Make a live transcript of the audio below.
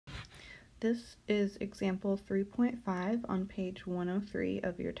This is example 3.5 on page 103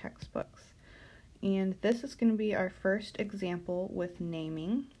 of your textbooks. And this is going to be our first example with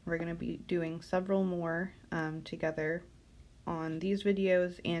naming. We're going to be doing several more together on these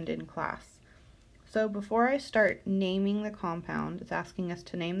videos and in class. So before I start naming the compound, it's asking us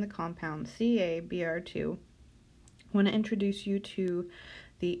to name the compound CaBr2. I want to introduce you to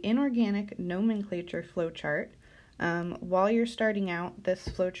the inorganic nomenclature flowchart. While you're starting out, this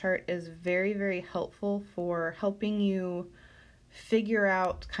flowchart is very, very helpful for helping you figure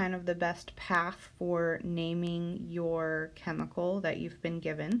out kind of the best path for naming your chemical that you've been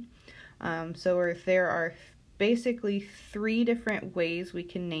given. So there are basically three different ways we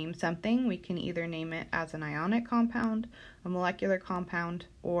can name something. We can either name it as an ionic compound, a molecular compound,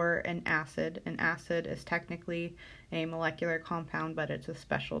 or an acid. An acid is technically a molecular compound, but it's a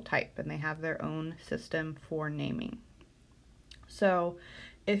special type, and they have their own system for naming. So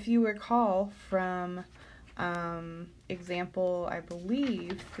if you recall from example, I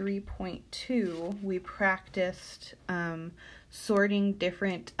believe 3.2, we practiced sorting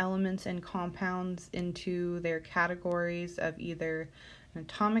different elements and compounds into their categories of either an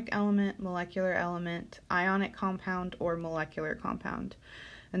atomic element, molecular element, ionic compound, or molecular compound.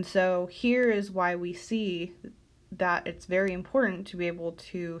 And so here is why we see that it's very important to be able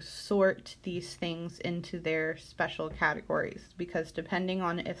to sort these things into their special categories, because depending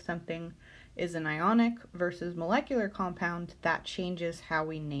on if something is an ionic versus molecular compound, that changes how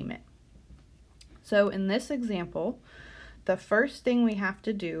we name it. So in this example, the first thing we have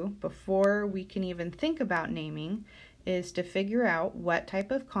to do before we can even think about naming is to figure out what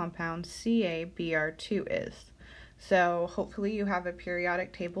type of compound CaBr2 is. So hopefully you have a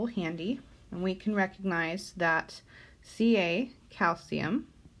periodic table handy, and we can recognize that Ca, calcium,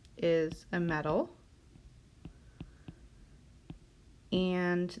 is a metal,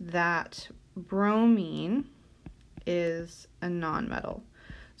 and that bromine is a nonmetal.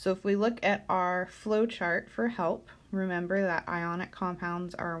 So if we look at our flow chart for help, remember that ionic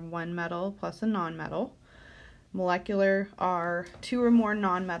compounds are one metal plus a nonmetal. Molecular are two or more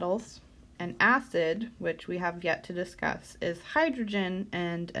nonmetals. And acid, which we have yet to discuss, is hydrogen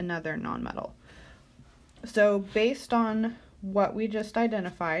and another nonmetal. So based on what we just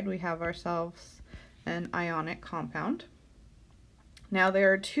identified, we have ourselves an ionic compound. Now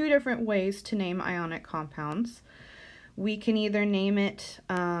there are two different ways to name ionic compounds. We can either name it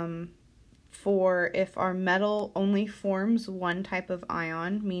for if our metal only forms one type of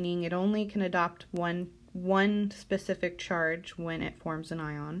ion, meaning it only can adopt one specific charge when it forms an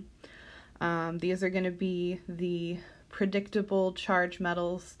ion. These are going to be the predictable charge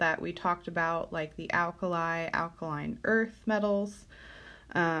metals that we talked about, like the alkaline earth metals.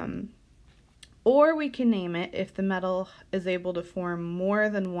 Or we can name it if the metal is able to form more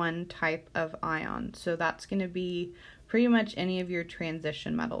than one type of ion. So that's going to be pretty much any of your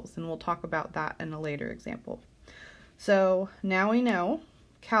transition metals, and we'll talk about that in a later example. So now we know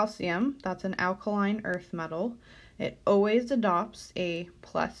calcium, that's an alkaline earth metal. It always adopts a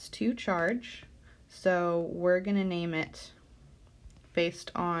 +2 charge, so we're going to name it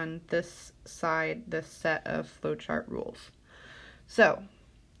based on this set of flowchart rules. So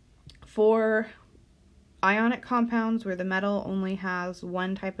for ionic compounds where the metal only has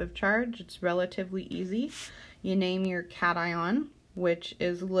one type of charge, it's relatively easy. You name your cation, which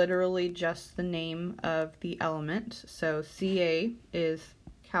is literally just the name of the element. So Ca is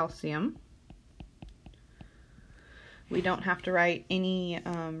calcium. We don't have to write any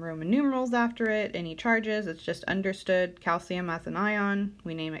Roman numerals after it, any charges. It's just understood calcium as an ion.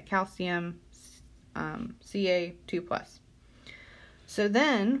 We name it calcium, Ca2+. So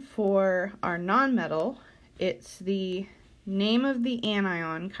then for our nonmetal, it's the name of the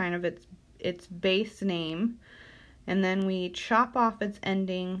anion, kind of its base name, and then we chop off its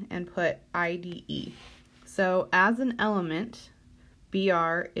ending and put IDE. So as an element,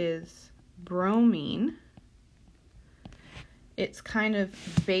 Br is bromine. Its kind of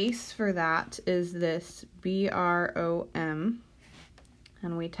base for that is this BROM,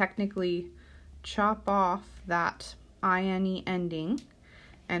 and we technically chop off that INE ending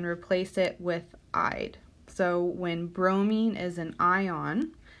and replace it with -ide. So when bromine is an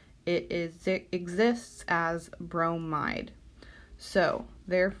ion, it exists as bromide. So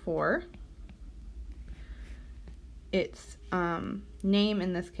therefore, its name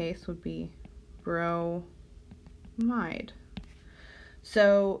in this case would be bromide.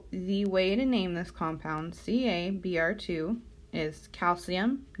 So the way to name this compound, CaBr2, is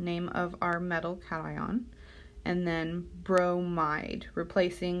calcium, name of our metal cation, and then bromide,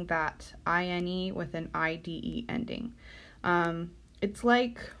 replacing that INE with an IDE ending. It's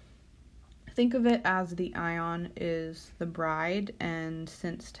like Think of it as the ion is the bride, and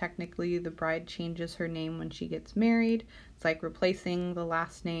since technically the bride changes her name when she gets married, it's like replacing the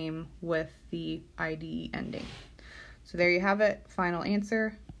last name with the ID ending. So there you have it. Final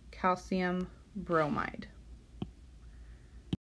answer, calcium bromide.